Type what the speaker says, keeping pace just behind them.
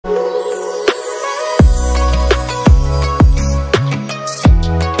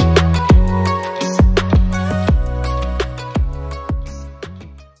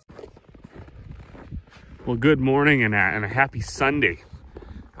Well, good morning and a happy Sunday.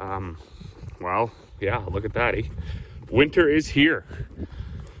 Well, yeah, look at that, eh? Winter is here.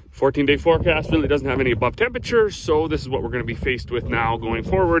 14-day forecast really doesn't have any above temperatures, so this is what we're going to be faced with now going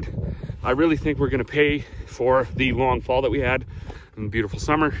forward. I really think we're going to pay for the long fall that we had and beautiful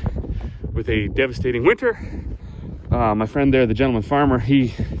summer with a devastating winter. My friend there, the gentleman farmer, he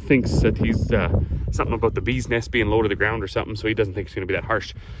thinks that he's something about the bee's nest being low to the ground or something, so he doesn't think it's going to be that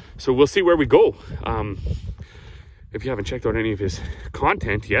harsh. So we'll see where we go. If you haven't checked out any of his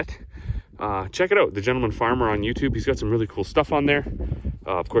content yet, check it out, the gentleman farmer on YouTube. He's got some really cool stuff on there.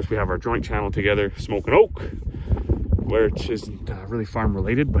 Of course, we have our joint channel together, Smoking Oak, which isn't really farm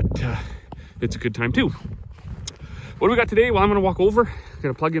related, but it's a good time too. What do we got today? Well, I'm gonna walk over,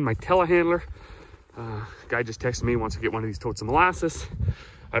 gonna plug in my telehandler. Guy just texted me, wants to get one of these totes of molasses.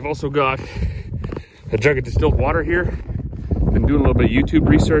 I've also got a jug of distilled water here. Been doing a little bit of YouTube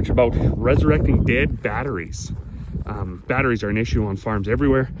research about resurrecting dead batteries. Batteries are an issue on farms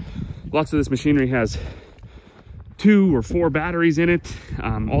everywhere. Lots of this machinery has 2 or 4 batteries in it,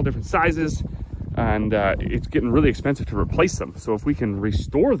 all different sizes, and it's getting really expensive to replace them. So if we can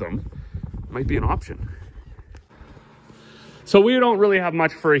restore them, it might be an option. So we don't really have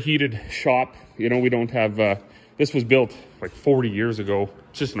much for a heated shop. You know, we don't have, this was built like 40 years ago.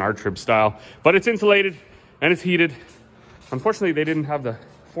 It's just an R-Trib style, but it's insulated and it's heated. Unfortunately, they didn't have the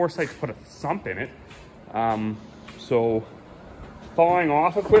foresight to put a sump in it. So thawing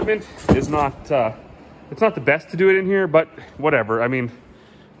off equipment is not, it's not the best to do it in here, but whatever. I mean,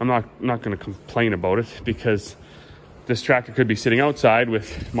 I'm not going to complain about it because this tractor could be sitting outside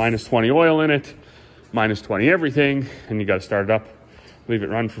with -20 oil in it, -20 everything, and you got to start it up, leave it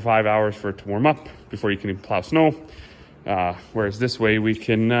run for 5 hours for it to warm up before you can even plow snow. Whereas this way we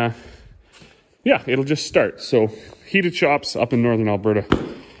can, yeah, it'll just start. So heated shops up in northern Alberta,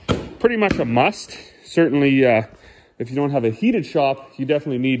 pretty much a must. Certainly, if you don't have a heated shop, you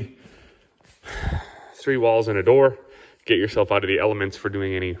definitely need 3 walls and a door. Get yourself out of the elements for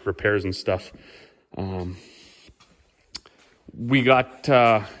doing any repairs and stuff. We got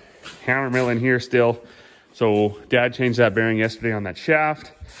hammer mill in here still. So Dad changed that bearing yesterday on that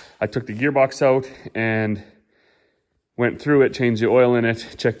shaft. I took the gearbox out and went through it, changed the oil in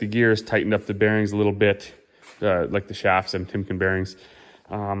it, checked the gears, tightened up the bearings a little bit, like the shafts and Timken bearings.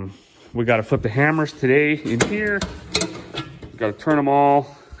 We got to flip the hammers today in here. Got to turn them all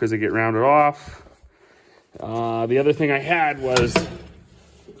because they get rounded off. The other thing I had was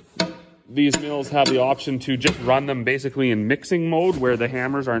these mills have the option to just run them basically in mixing mode where the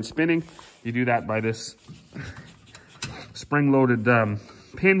hammers aren't spinning. You do that by this spring-loaded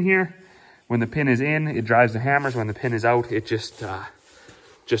pin here. When the pin is in, it drives the hammers. When the pin is out, it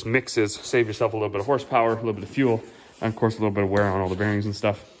just mixes. Save yourself a little bit of horsepower, a little bit of fuel, and of course a little bit of wear on all the bearings and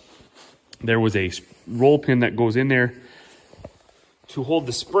stuff. There was a roll pin that goes in there to hold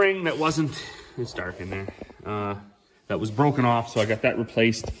the spring that wasn't, it's dark in there, that was broken off, so I got that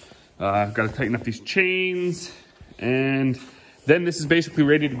replaced. I've got to tighten up these chains, and then this is basically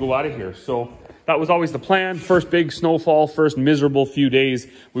ready to go out of here. So that was always the plan. First big snowfall, first miserable few days,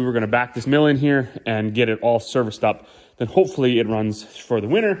 we were going to back this mill in here and get it all serviced up. Then hopefully it runs for the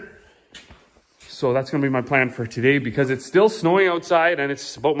winter. So that's going to be my plan for today because it's still snowing outside and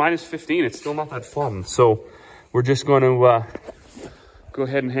it's about -15. It's still not that fun. So we're just going to go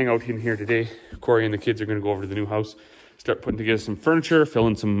ahead and hang out in here today. Corey and the kids are going to go over to the new house, start putting together some furniture, fill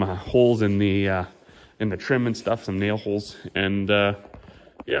in some holes in the trim and stuff, some nail holes. And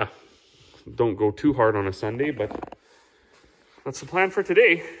yeah, don't go too hard on a Sunday, but that's the plan for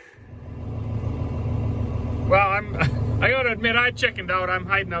today. Well, I gotta admit, I chickened out. I'm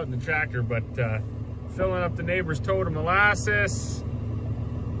hiding out in the tractor, but filling up the neighbor's tote of molasses,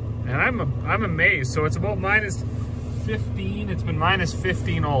 and I'm amazed. So it's about -15. It's been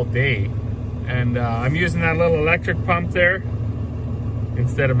 -15 all day, and I'm using that little electric pump there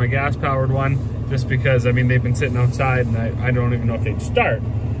instead of my gas-powered one, just because I mean they've been sitting outside, and I don't even know if they'd start.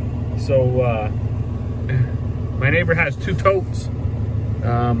 So my neighbor has 2 totes,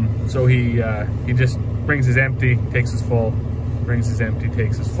 so he just brings his empty, takes his full, brings his empty,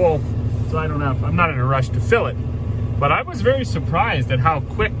 takes his full. So I'm not in a rush to fill it. But I was very surprised at how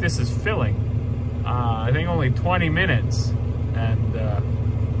quick this is filling. I think only 20 minutes, and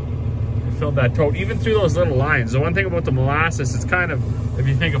I filled that tote, even through those little lines. The one thing about the molasses, it's kind of, if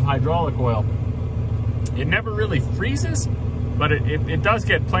you think of hydraulic oil, it never really freezes, but it does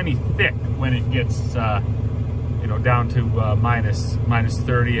get plenty thick when it gets, you know, down to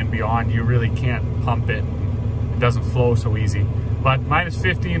 -30 and beyond. You really can't pump it. It doesn't flow so easy. But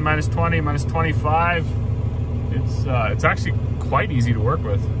 -15, -20, -25, it's actually quite easy to work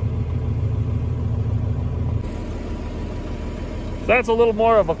with. that's a little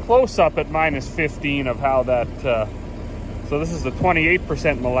more of a close-up at minus 15 of how that, so this is the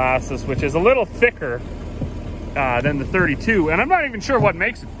 28% molasses, which is a little thicker than the 32. And I'm not even sure what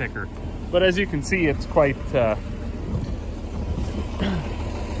makes it thicker, but as you can see, it's quite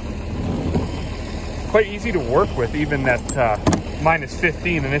easy to work with, even at minus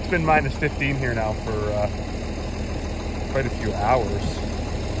 15. And it's been minus 15 here now for quite a few hours.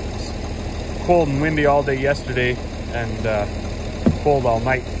 It's cold and windy all day yesterday, and cold all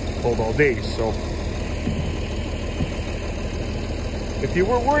night, cold all day. So if you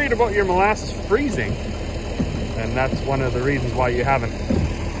were worried about your molasses freezing, and that's one of the reasons why you haven't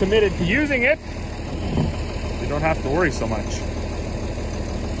committed to using it, you don't have to worry so much.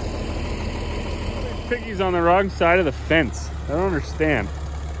 Piggies on the wrong side of the fence. I don't understand.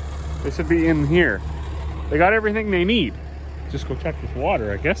 They should be in here. They got everything they need. Just go check this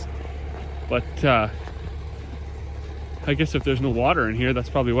water, I guess. But I guess if there's no water in here, that's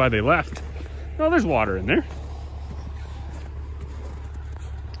probably why they left. No, there's water in there.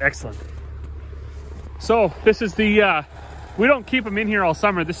 Excellent. So this is the, we don't keep them in here all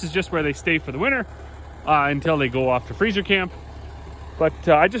summer. This is just where they stay for the winter until they go off to freezer camp. But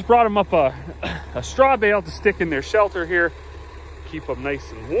I just brought them up a straw bale to stick in their shelter here. Keep them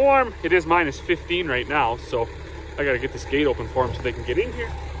nice and warm. It is minus 15 right now, so I gotta get this gate open for them so they can get in here.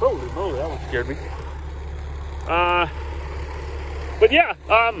 Holy moly, that one scared me. But yeah,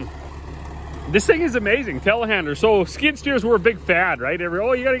 this thing is amazing, telehandler. So skid steers were a big fad, right?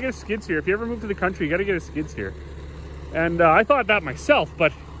 Oh, you gotta get a skid steer. If you ever move to the country, you gotta get a skid steer. And I thought that myself,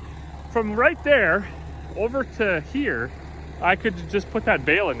 but from right there over to here, I could just put that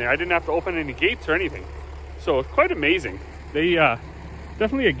bale in there. I didn't have to open any gates or anything. So it's quite amazing. They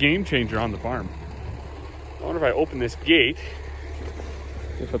definitely a game changer on the farm. I wonder if I open this gate,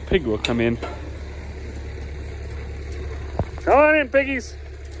 if a pig will come in. Come on in, piggies.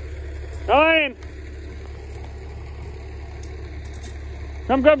 Come on in.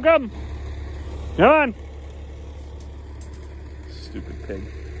 Come, come, come. Come on. Stupid pig.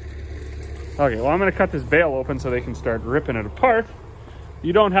 Okay, well, I'm gonna cut this bale open so they can start ripping it apart.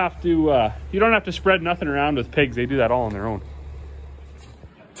 You don't have to spread nothing around with pigs. They do that all on their own.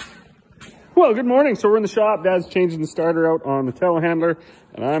 Well, good morning. So we're in the shop. Dad's changing the starter out on the telehandler,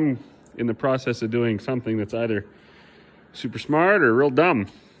 and I'm in the process of doing something that's either super smart or real dumb.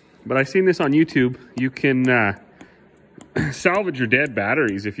 But I seen this on YouTube. You can salvage your dead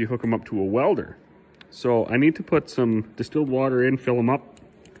batteries if you hook them up to a welder. So I need to put some distilled water in, fill them up.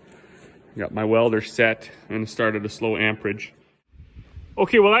 Got my welder set and started a slow amperage.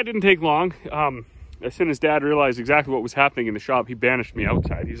 Okay, well, that didn't take long. As soon as Dad realized exactly what was happening in the shop, he banished me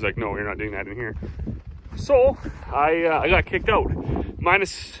outside. He's like, no, you're not doing that in here. So I got kicked out.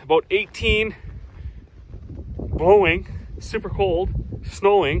 Minus about 18, blowing, super cold,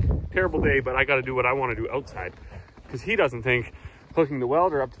 snowing, terrible day, but I got to do what I want to do outside because he doesn't think hooking the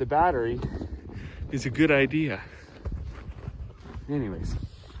welder up to the battery is a good idea. Anyways.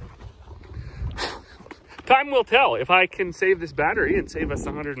 Time will tell. If I can save this battery and save us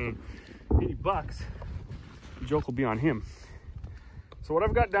 180 bucks, the joke will be on him. So what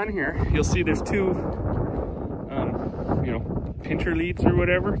I've got done here, you'll see there's two, you know, pincher leads or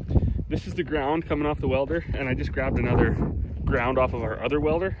whatever. This is the ground coming off the welder, and I just grabbed another ground off of our other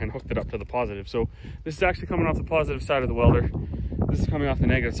welder and hooked it up to the positive. So this is actually coming off the positive side of the welder. This is coming off the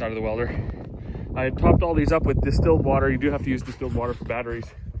negative side of the welder. I topped all these up with distilled water. You do have to use distilled water for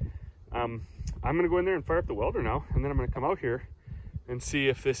batteries. I'm gonna go in there and fire up the welder now, and then I'm gonna come out here and see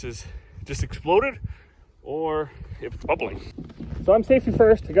if this is just exploded or if it's bubbling. So I'm safety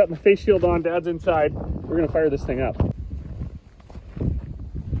first. I got my face shield on, Dad's inside. We're gonna fire this thing up.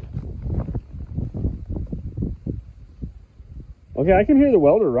 Okay, I can hear the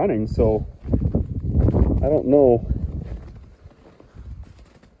welder running, so I don't know.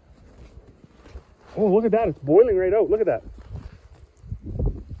 Oh, look at that, it's boiling right out, look at that.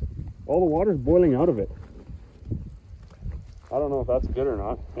 All the water's boiling out of it. I don't know if that's good or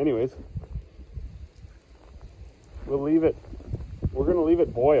not. Anyways, we'll leave it. We're gonna leave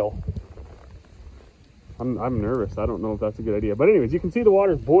it boil. I'm nervous. I don't know if that's a good idea. But anyways, you can see the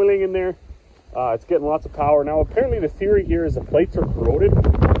water's boiling in there. It's getting lots of power. Now, apparently the theory here is the plates are corroded.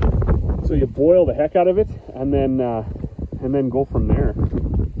 So you boil the heck out of it and then go from there.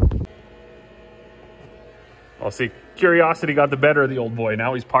 I'll see. Curiosity got the better of the old boy.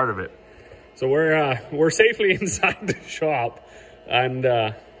 Now he's part of it. So we're safely inside the shop, and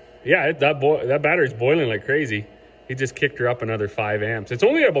yeah, that battery's boiling like crazy. He just kicked her up another 5 amps. It's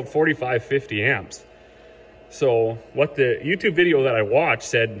only about 45, 50 amps. So what the YouTube video that I watched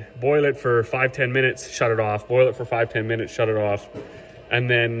said, boil it for 5-10 minutes, shut it off, boil it for 5-10 minutes, shut it off, and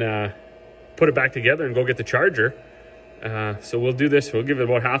then put it back together and go get the charger. So we'll do this. We'll give it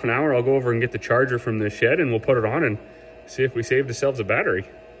about half an hour. I'll go over and get the charger from the shed and we'll put it on and see if we saved ourselves a battery.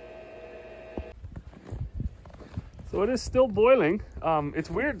 So it is still boiling. It's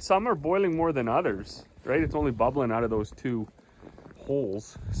weird. Some are boiling more than others, right? It's only bubbling out of those 2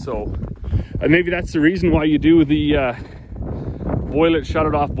 holes. So maybe that's the reason why you do the boil it, shut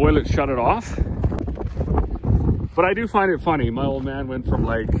it off, boil it, shut it off. But I do find it funny. My old man went from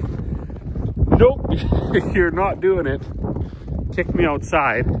like, nope, you're not doing it, kicked me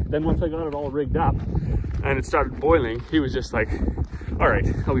outside. Then once I got it all rigged up and it started boiling, he was just like, all right,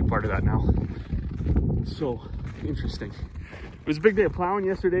 I'll be part of that now. So interesting. It was a big day of plowing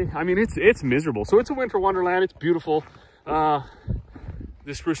yesterday. I mean, it's miserable. So it's a winter wonderland. It's beautiful.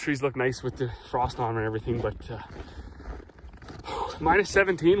 The spruce trees look nice with the frost on and everything, but minus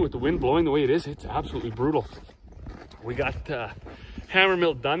 17 with the wind blowing the way it is, it's absolutely brutal. We got hammer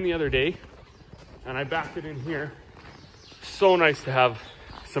mill done the other day and I backed it in here. So nice to have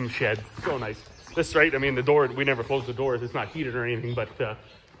some sheds, so nice. This, right, I mean, the door, we never close the doors. It's not heated or anything, but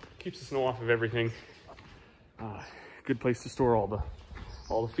keeps the snow off of everything. Good place to store all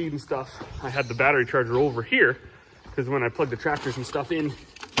the feed and stuff. I had the battery charger over here because when I plug the tractors and stuff in,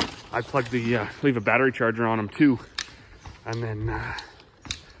 I plug the leave a battery charger on them too. And then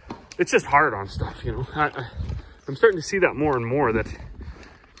it's just hard on stuff, you know. I'm starting to see that more and more, that,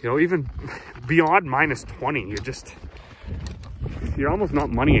 you know, even beyond minus 20, you're almost not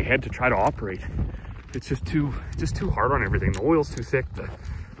money ahead to try to operate. It's just too hard on everything. The oil's too thick. It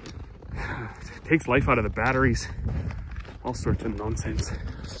takes life out of the batteries. All sorts of nonsense.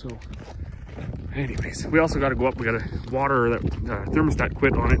 So anyways, we also got to go up. We got to water that thermostat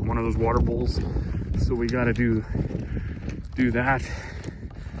quit on it, one of those water bowls. So we got to do that.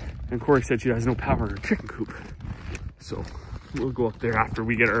 And Corey said she has no power in her chicken coop. So we'll go up there after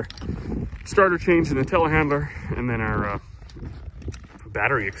we get our starter changed in the telehandler and then our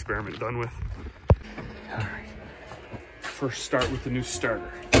battery experiment done with. All right, first start with the new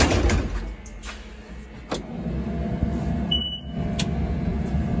starter.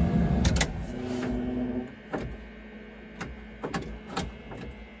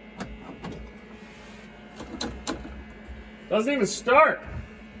 Doesn't even start.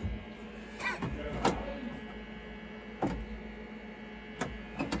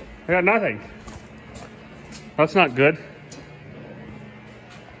 I got nothing. That's not good.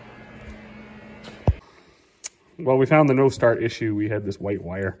 Well, we found the no start issue. We had this white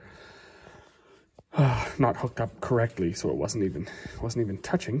wire not hooked up correctly, so it wasn't even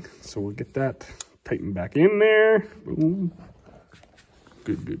touching. So we'll get that tightened back in there. Boom.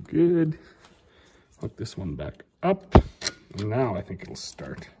 Good, good, good. Hook this one back up. And now I think it'll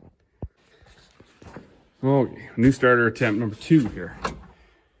start. Okay, new starter attempt number 2 here.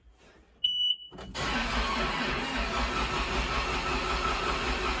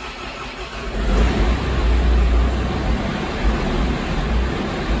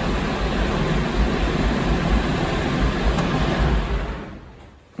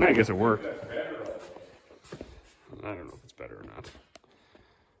 I guess it worked. I don't know if it's better or not.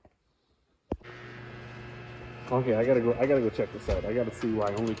 Okay, I gotta go check this out. I gotta see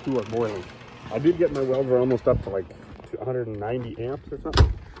why only 2 are boiling. I did get my welder almost up to like 190 amps or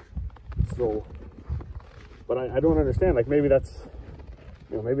something. So, but I don't understand. Like maybe that's,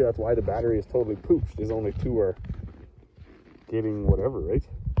 you know, maybe that's why the battery is totally pooped. Is only 2 are getting whatever, right?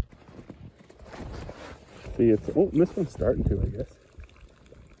 See, it's, oh, this one's starting to, I guess.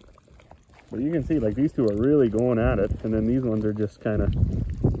 But you can see, like, these 2 are really going at it, and then these ones are just kind of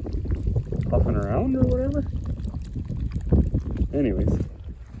puffing around or whatever. Anyways,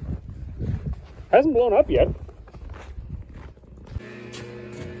 hasn't blown up yet.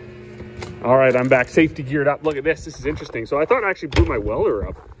 All right, I'm back, safety geared up. Look at this, this is interesting. So I thought I actually blew my welder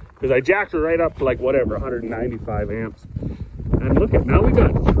up because I jacked her right up to like whatever, 195 amps. And look at, now we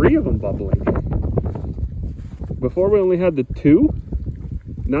got 3 of them bubbling. Before we only had the 2.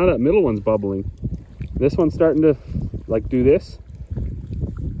 Now that middle one's bubbling. This one's starting to like do this.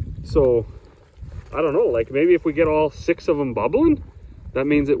 So I don't know, like maybe if we get all 6 of them bubbling, that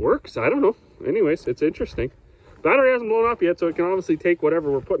means it works. I don't know. Anyways, it's interesting. Battery hasn't blown up yet, so it can obviously take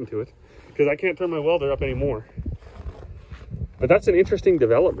whatever we're putting to it, because I can't turn my welder up anymore. But that's an interesting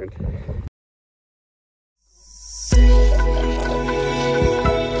development.